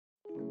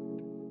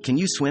Can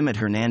you swim at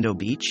Hernando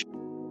Beach?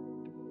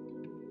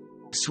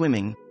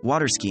 Swimming,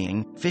 water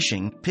skiing,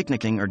 fishing,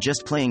 picnicking, or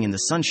just playing in the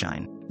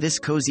sunshine, this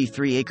cozy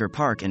 3-acre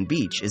park and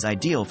beach is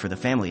ideal for the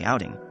family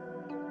outing.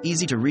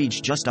 Easy to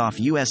reach just off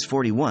US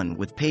 41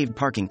 with paved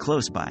parking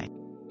close by.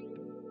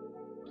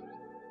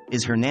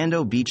 Is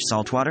Hernando Beach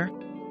saltwater?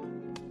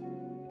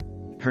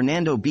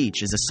 Hernando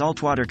Beach is a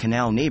saltwater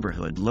canal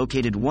neighborhood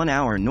located 1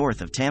 hour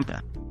north of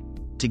Tampa.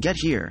 To get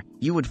here,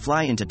 you would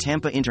fly into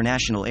Tampa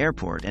International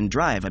Airport and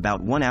drive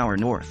about 1 hour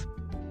north.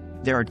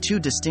 There are two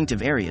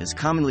distinctive areas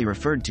commonly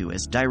referred to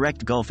as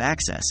direct Gulf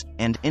access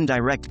and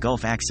indirect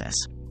Gulf access.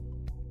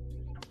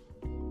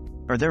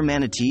 Are there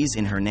manatees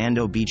in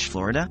Hernando Beach,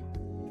 Florida?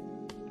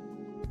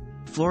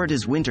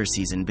 Florida's winter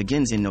season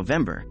begins in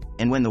November,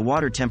 and when the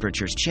water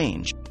temperatures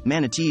change,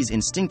 manatees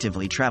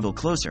instinctively travel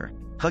closer,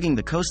 hugging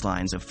the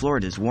coastlines of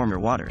Florida's warmer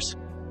waters.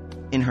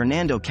 In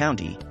Hernando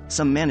County,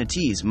 some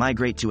manatees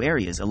migrate to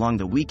areas along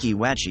the Weeki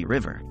Wachee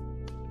River.